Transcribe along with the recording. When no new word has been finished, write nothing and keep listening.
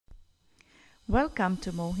Welcome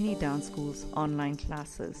to Mohiniyattam School's online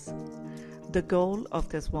classes. The goal of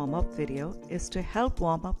this warm-up video is to help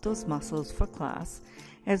warm up those muscles for class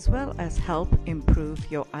as well as help improve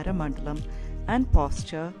your aramandalam and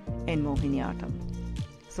posture in Mohiniyattam.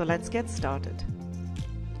 So let's get started.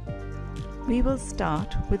 We will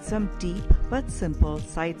start with some deep but simple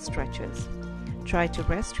side stretches. Try to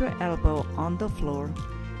rest your elbow on the floor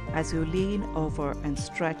as you lean over and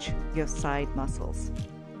stretch your side muscles.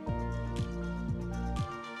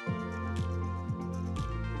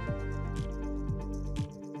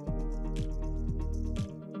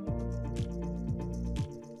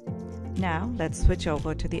 Now let's switch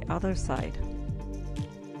over to the other side.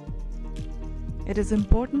 It is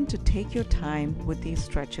important to take your time with these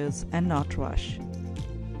stretches and not rush.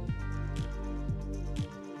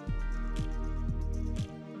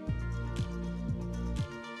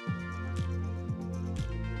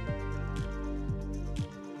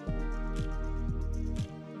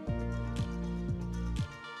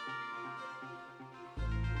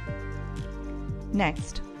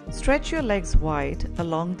 Next, stretch your legs wide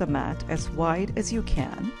along the mat as wide as you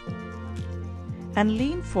can and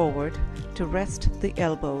lean forward to rest the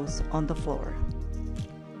elbows on the floor.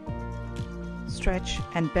 Stretch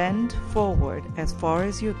and bend forward as far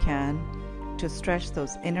as you can to stretch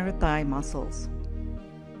those inner thigh muscles.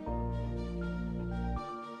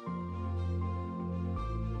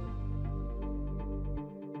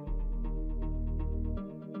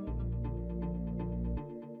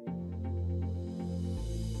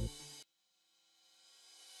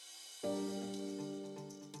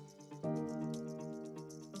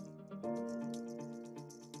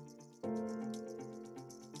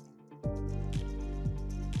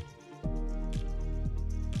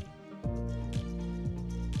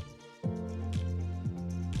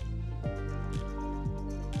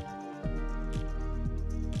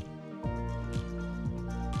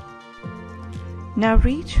 Now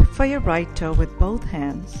reach for your right toe with both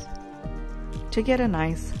hands to get a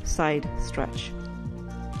nice side stretch.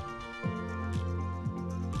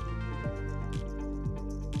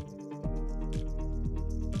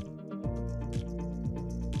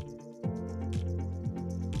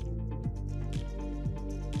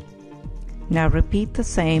 Now repeat the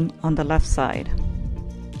same on the left side.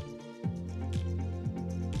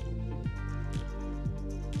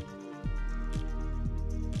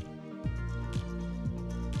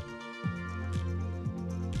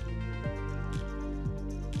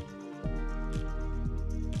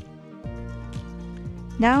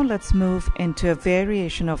 Now let's move into a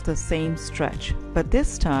variation of the same stretch, but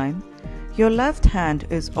this time your left hand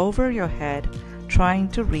is over your head trying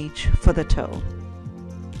to reach for the toe.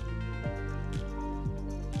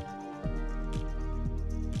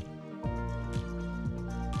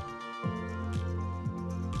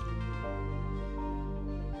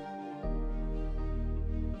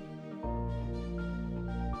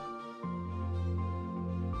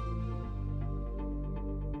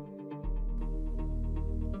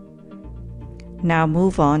 Now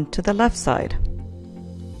move on to the left side.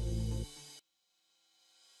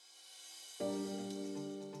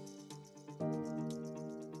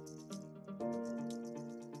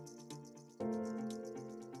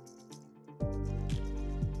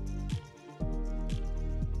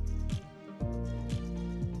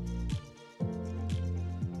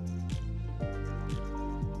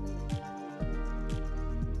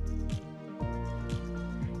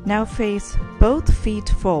 Now face both feet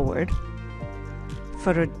forward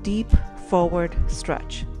for a deep forward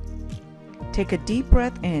stretch. Take a deep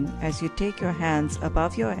breath in as you take your hands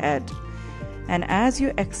above your head, and as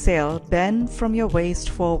you exhale, bend from your waist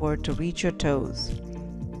forward to reach your toes.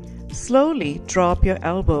 Slowly drop your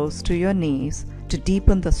elbows to your knees to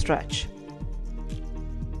deepen the stretch.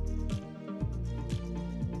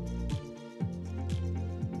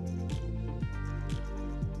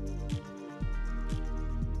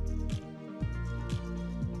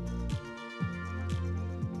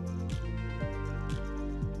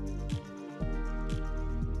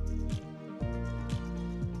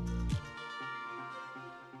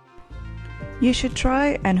 You should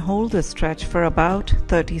try and hold this stretch for about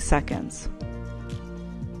 30 seconds.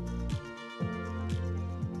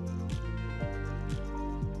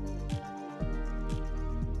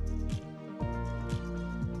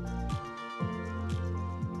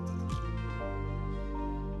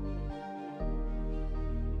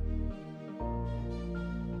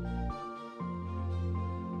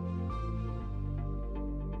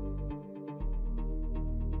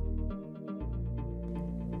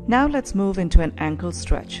 Now let's move into an ankle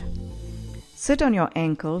stretch. Sit on your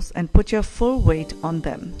ankles and put your full weight on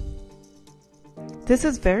them. This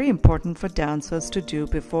is very important for dancers to do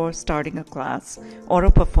before starting a class or a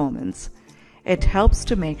performance. It helps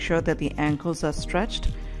to make sure that the ankles are stretched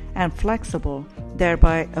and flexible,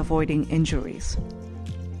 thereby avoiding injuries.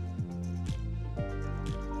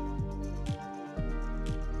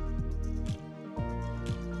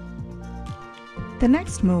 The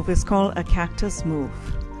next move is called a cactus move.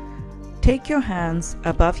 Take your hands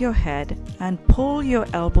above your head and pull your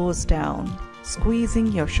elbows down, squeezing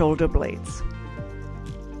your shoulder blades.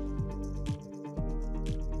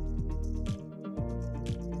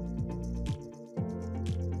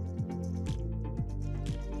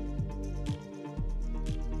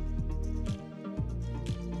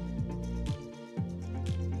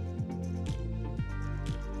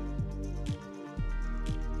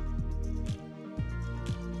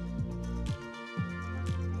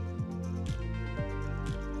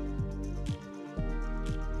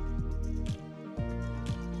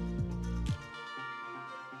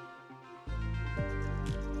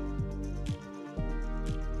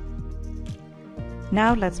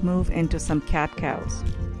 Now let's move into some cat-cows.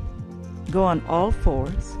 Go on all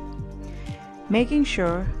fours, making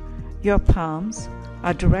sure your palms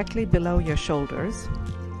are directly below your shoulders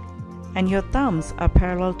and your thumbs are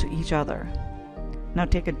parallel to each other. Now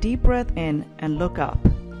take a deep breath in and look up.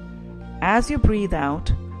 As you breathe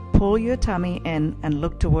out, pull your tummy in and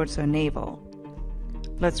look towards your navel.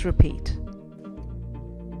 Let's repeat.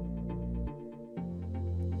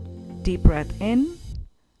 Deep breath in,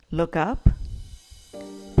 look up.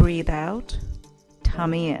 Breathe out,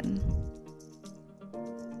 tummy in.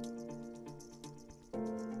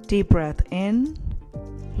 Deep breath in,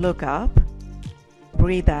 look up,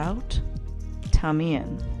 breathe out, tummy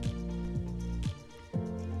in.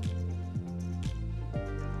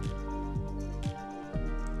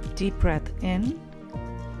 Deep breath in,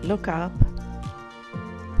 look up,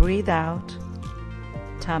 breathe out,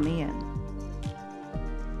 tummy in.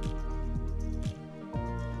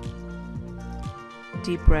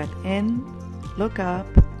 Deep breath in, look up,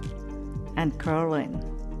 and curl in.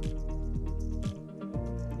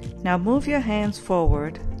 Now move your hands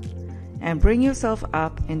forward and bring yourself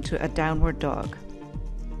up into a downward dog.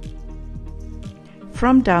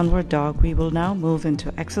 From downward dog, we will now move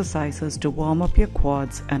into exercises to warm up your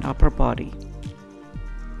quads and upper body.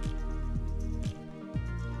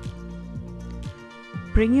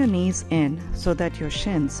 Bring your knees in so that your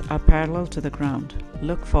shins are parallel to the ground.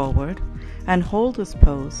 Look forward and hold this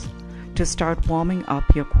pose to start warming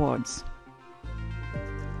up your quads.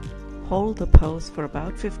 Hold the pose for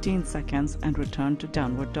about 15 seconds and return to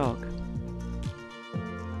downward dog.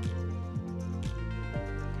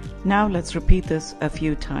 Now let's repeat this a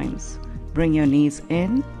few times. Bring your knees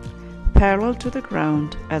in, parallel to the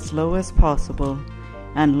ground as low as possible,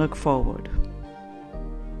 and look forward.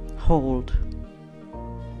 Hold.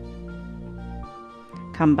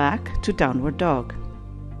 Come back to downward dog.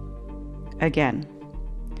 Again,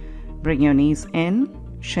 bring your knees in,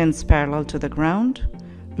 shins parallel to the ground,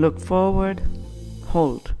 look forward,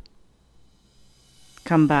 hold.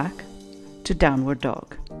 Come back to downward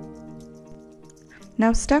dog.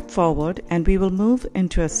 Now step forward and we will move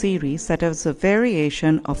into a series that is a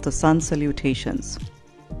variation of the sun salutations.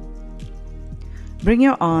 Bring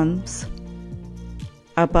your arms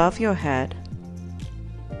above your head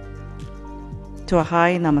to a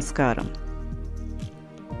high namaskaram.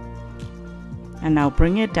 And now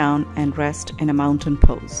bring it down and rest in a mountain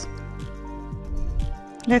pose.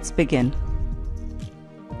 Let's begin.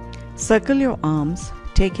 Circle your arms,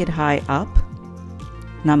 take it high up,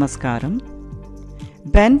 namaskaram.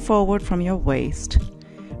 Bend forward from your waist,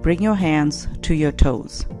 bring your hands to your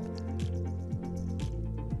toes.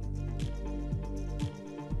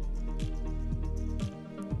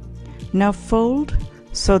 Now fold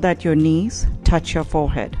so that your knees touch your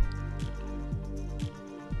forehead.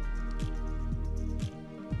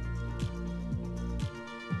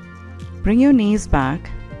 Bring your knees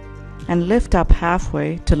back and lift up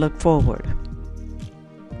halfway to look forward.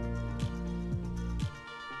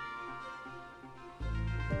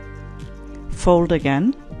 Fold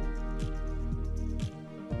again.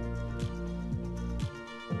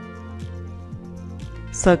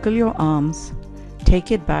 Circle your arms,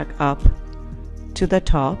 take it back up to the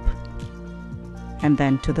top and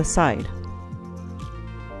then to the side.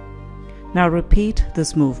 Now repeat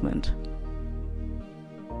this movement.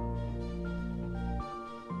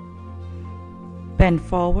 Bend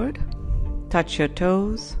forward, touch your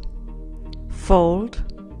toes, fold,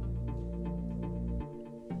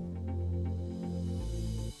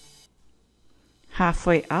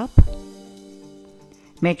 halfway up,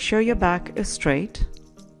 make sure your back is straight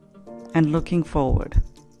and looking forward.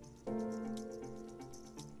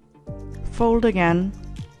 Fold again.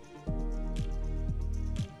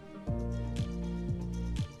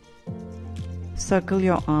 Circle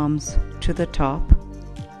your arms to the top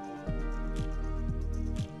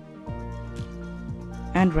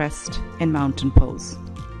and rest in mountain pose.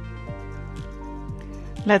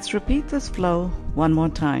 Let's repeat this flow one more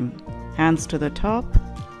time. Hands to the top,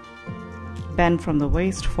 bend from the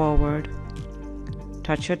waist forward,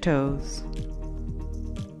 touch your toes,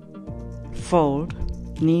 fold,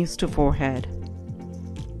 knees to forehead,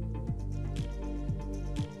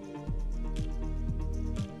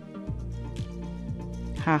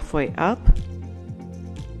 halfway up,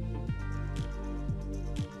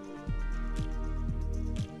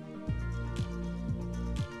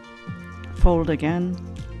 fold again,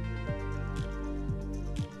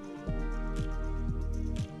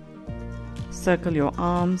 circle your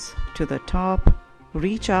arms to the top,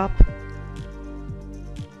 reach up,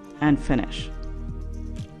 and finish.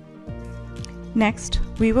 Next,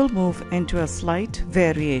 we will move into a slight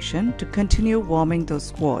variation to continue warming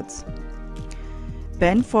those quads.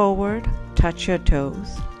 Bend forward, touch your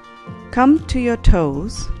toes. Come to your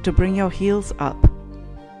toes to bring your heels up.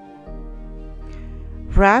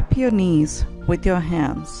 Wrap your knees with your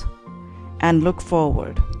hands and look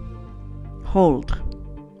forward. Hold.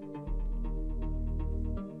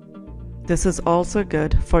 This is also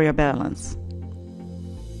good for your balance.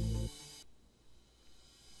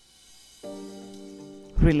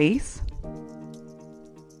 Release.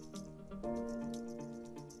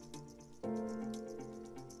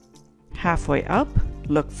 Halfway up,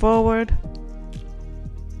 look forward.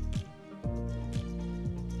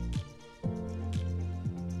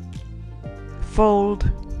 Fold,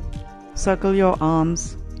 circle your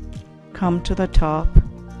arms, come to the top,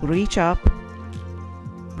 reach up,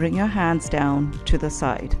 bring your hands down to the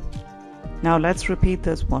side. Now let's repeat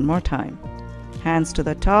this one more time. Hands to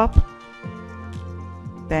the top,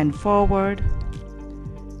 bend forward,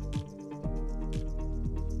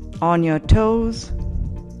 on your toes,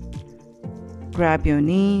 grab your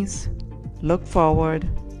knees, look forward,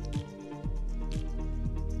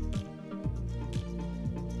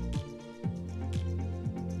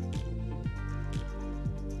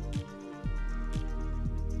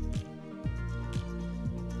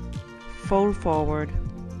 fold forward,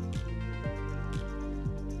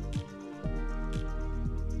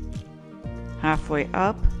 halfway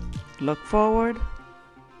up, look forward,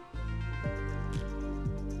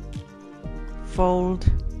 fold,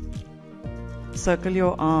 circle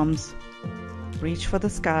your arms, reach for the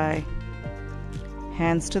sky,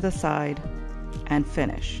 hands to the side, and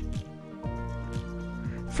finish.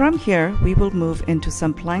 From here, we will move into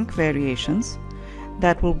some plank variations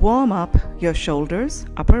that will warm up your shoulders,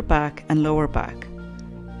 upper back, and lower back.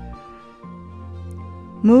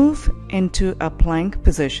 Move into a plank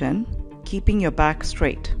position, keeping your back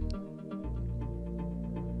straight.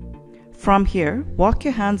 From here, walk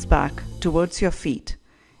your hands back towards your feet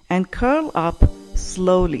and curl up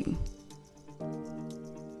slowly.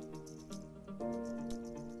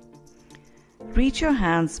 Reach your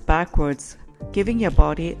hands backwards, giving your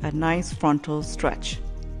body a nice frontal stretch.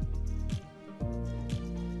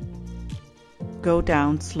 Go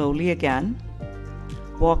down slowly again.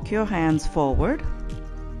 Walk your hands forward.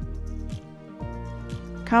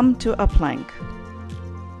 Come to a plank.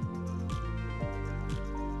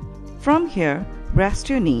 From here, rest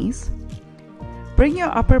your knees. Bring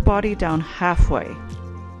your upper body down halfway.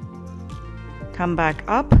 Come back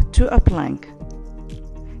up to a plank.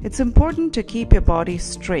 It's important to keep your body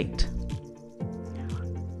straight.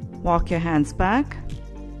 Walk your hands back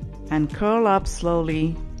and curl up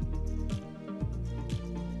slowly.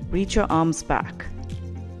 Reach your arms back.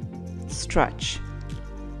 Stretch.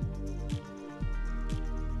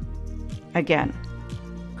 Again,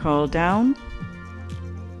 curl down.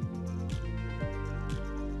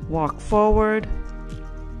 Walk forward.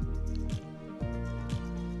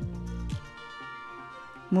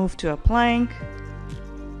 Move to a plank.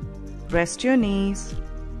 Rest your knees.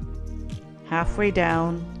 Halfway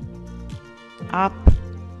down. Up.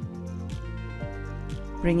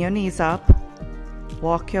 Bring your knees up.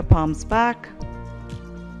 Walk your palms back.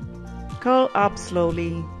 Curl up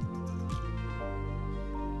slowly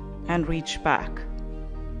and reach back.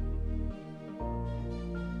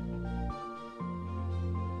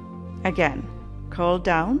 Again, curl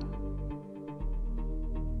down.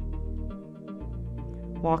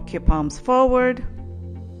 Walk your palms forward.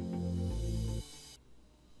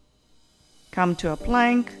 Come to a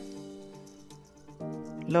plank.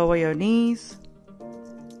 Lower your knees.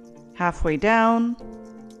 Halfway down.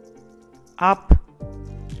 Up.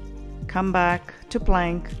 Come back to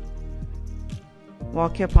plank.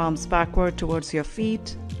 Walk your palms backward towards your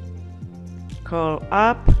feet. Curl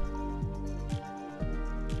up.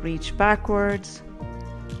 Reach backwards.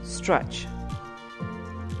 Stretch.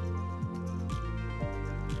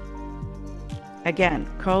 Again,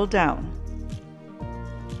 curl down.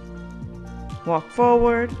 Walk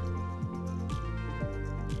forward.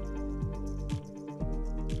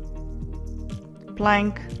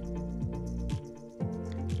 Plank.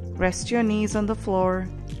 Rest your knees on the floor.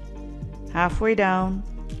 Halfway down.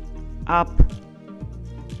 Up.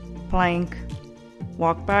 Plank.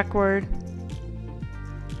 Walk backward.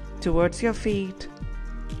 Towards your feet.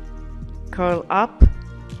 Curl up.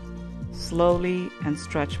 Slowly and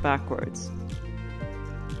stretch backwards.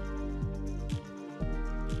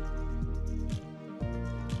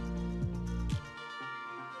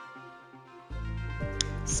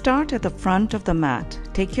 Start at the front of the mat.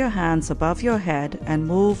 Take your hands above your head and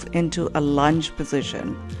move into a lunge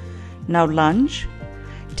position. Now lunge,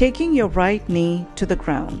 taking your right knee to the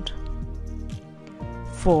ground.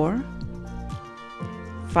 4,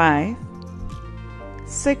 5,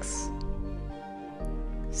 6,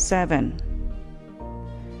 7,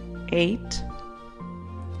 8,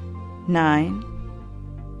 9,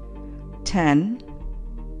 10,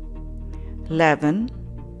 11,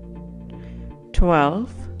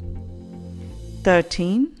 12,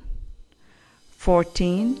 13,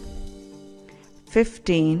 14,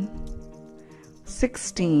 15,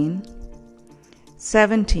 16,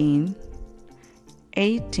 17,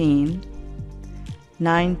 18,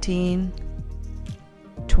 19,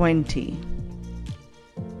 20.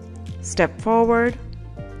 Step forward.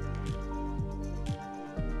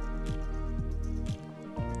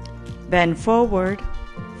 Bend forward,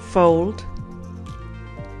 fold.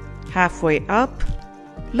 Halfway up,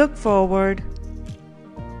 look forward.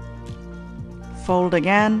 Fold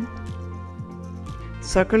again.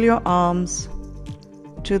 Circle your arms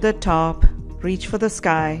to the top, reach for the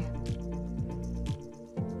sky.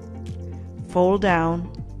 Fold down.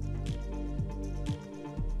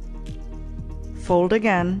 Fold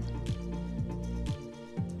again.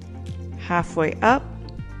 Halfway up.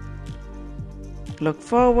 Look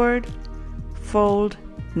forward. Fold,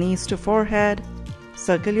 knees to forehead.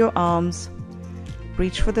 Circle your arms.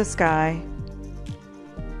 Reach for the sky.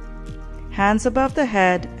 Hands above the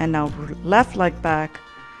head, and now left leg back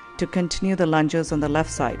to continue the lunges on the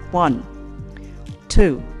left side. 1,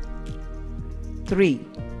 2, 3,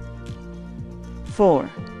 4,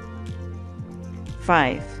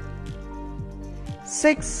 5,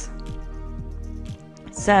 6,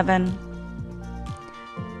 7,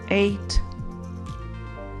 8,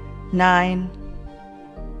 9,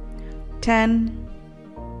 10.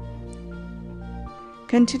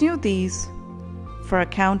 Continue these for a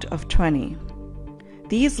count of 20.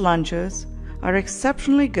 These lunges are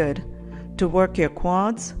exceptionally good to work your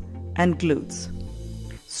quads and glutes.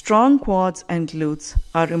 Strong quads and glutes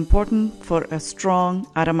are important for a strong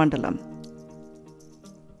aramandalam.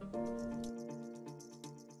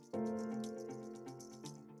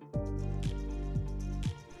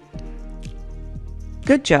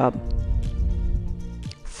 Good job.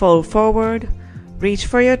 Fold forward, reach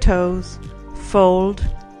for your toes, fold,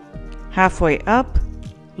 halfway up,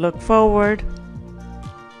 look forward,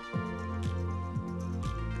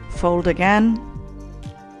 fold again,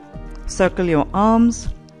 circle your arms,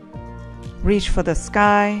 reach for the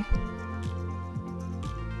sky,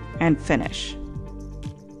 and finish.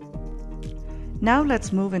 Now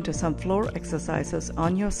let's move into some floor exercises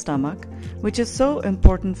on your stomach, which is so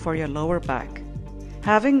important for your lower back.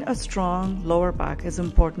 Having a strong lower back is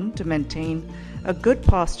important to maintain a good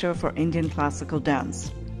posture for Indian classical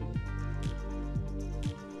dance.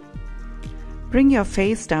 Bring your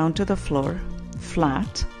face down to the floor,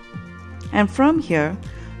 flat, and from here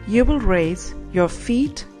you will raise your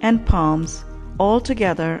feet and palms all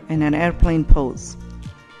together in an airplane pose.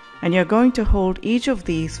 And you're going to hold each of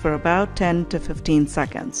these for about 10 to 15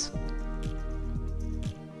 seconds.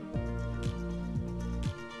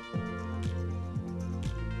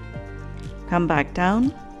 Come back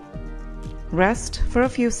down, rest for a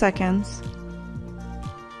few seconds.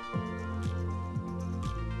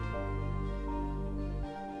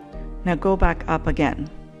 Now go back up again.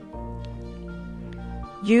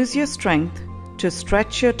 Use your strength to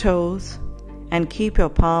stretch your toes and keep your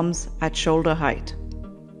palms at shoulder height.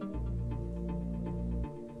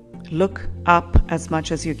 Look up as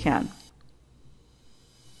much as you can.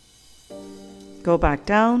 Go back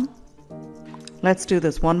down. Let's do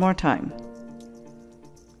this one more time.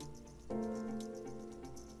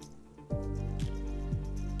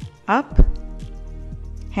 Up,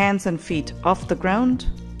 hands and feet off the ground.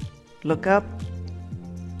 Look up,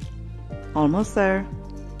 Almost there.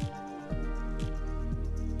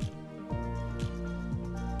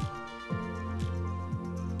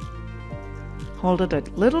 Hold it a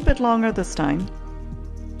little bit longer this time.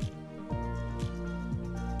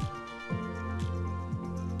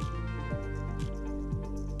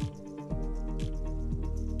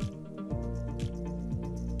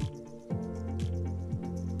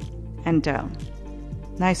 And down.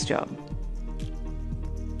 Nice job.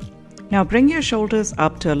 Now bring your shoulders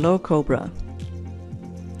up to a low cobra,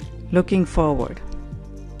 looking forward.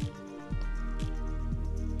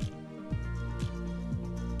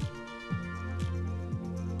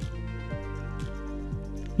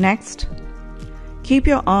 Next, keep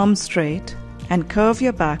your arms straight and curve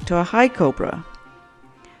your back to a high cobra.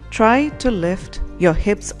 Try to lift your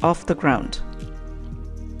hips off the ground.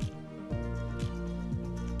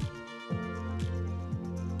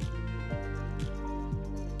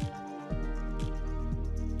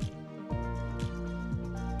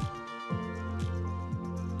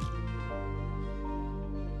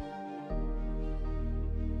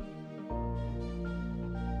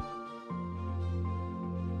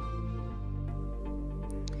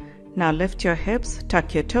 Now lift your hips,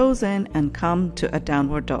 tuck your toes in, and come to a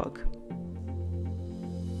downward dog.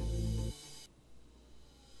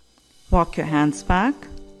 Walk your hands back,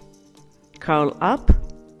 curl up,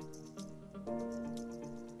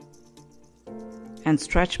 and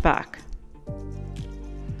stretch back.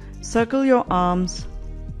 Circle your arms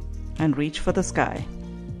and reach for the sky,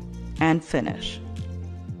 and finish.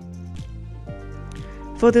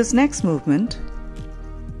 For this next movement,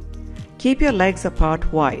 keep your legs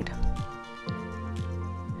apart wide.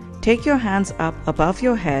 Take your hands up above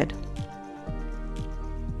your head,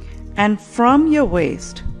 and from your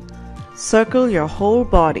waist, circle your whole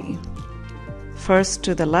body, first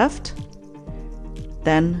to the left,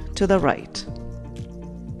 then to the right.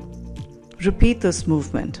 Repeat this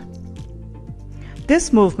movement.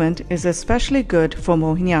 This movement is especially good for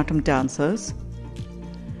Mohiniyattam dancers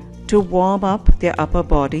to warm up their upper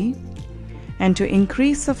body and to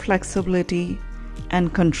increase the flexibility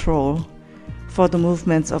and control for the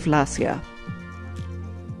movements of Lasya.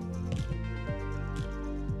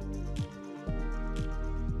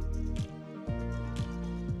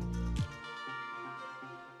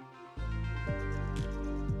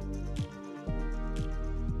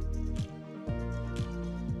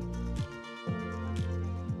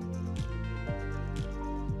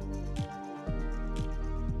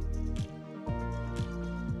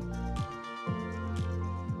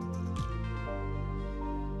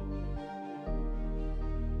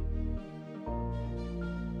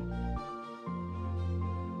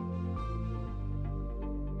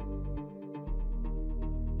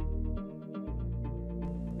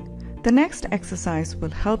 The next exercise will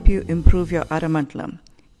help you improve your aramandalam.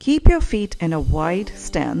 Keep your feet in a wide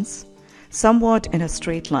stance, somewhat in a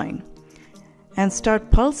straight line, and start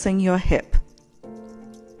pulsing your hip,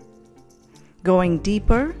 going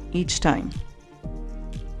deeper each time.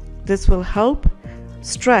 This will help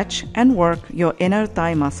stretch and work your inner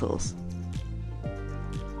thigh muscles.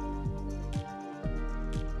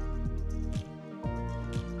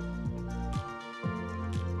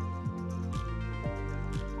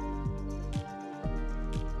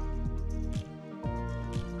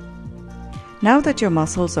 Now that your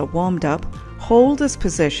muscles are warmed up, hold this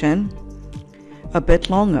position a bit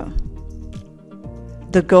longer.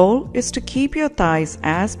 The goal is to keep your thighs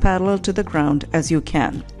as parallel to the ground as you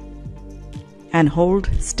can and hold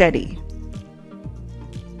steady.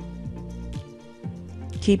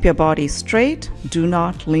 Keep your body straight, do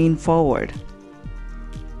not lean forward.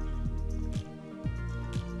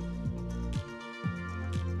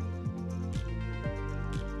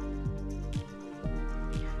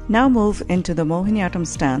 Now move into the Mohiniyattam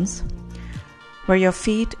stance, where your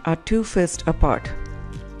feet are 2 fists apart.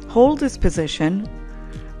 Hold this position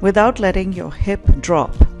without letting your hip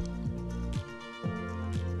drop.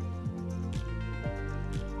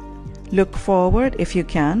 Look forward if you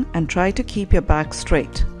can and try to keep your back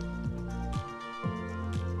straight.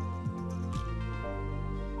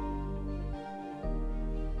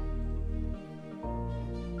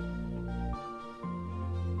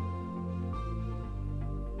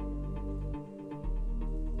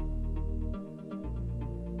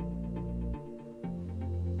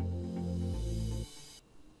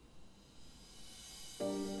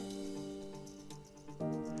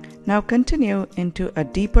 Now continue into a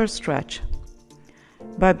deeper stretch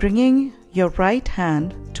by bringing your right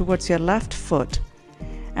hand towards your left foot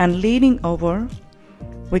and leaning over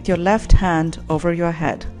with your left hand over your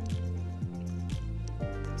head.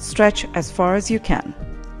 Stretch as far as you can.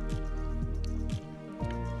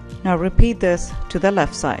 Now repeat this to the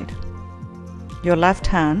left side. Your left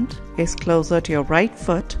hand is closer to your right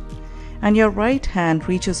foot and your right hand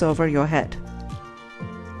reaches over your head.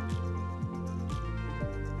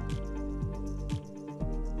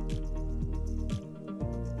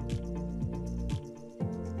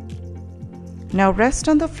 Now rest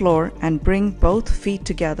on the floor and bring both feet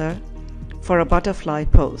together for a butterfly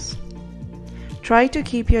pose. Try to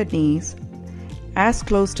keep your knees as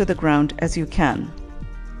close to the ground as you can.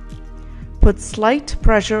 Put slight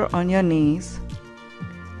pressure on your knees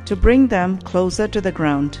to bring them closer to the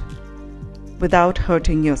ground without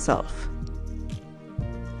hurting yourself.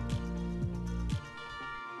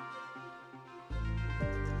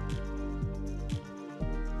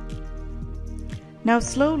 Now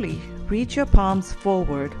slowly reach your palms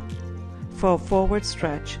forward for a forward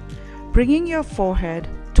stretch, bringing your forehead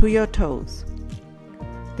to your toes.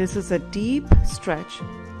 This is a deep stretch,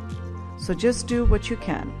 so just do what you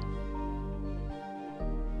can.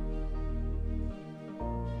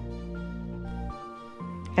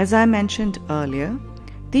 As I mentioned earlier,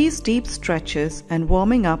 these deep stretches and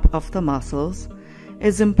warming up of the muscles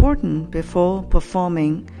is important before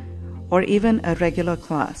performing or even a regular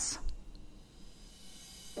class.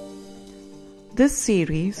 This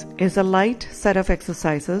series is a light set of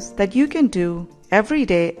exercises that you can do every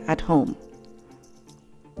day at home.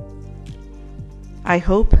 I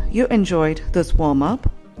hope you enjoyed this warm-up.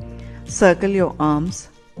 Circle your arms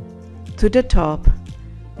to the top,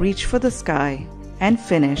 reach for the sky, and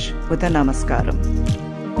finish with a namaskaram.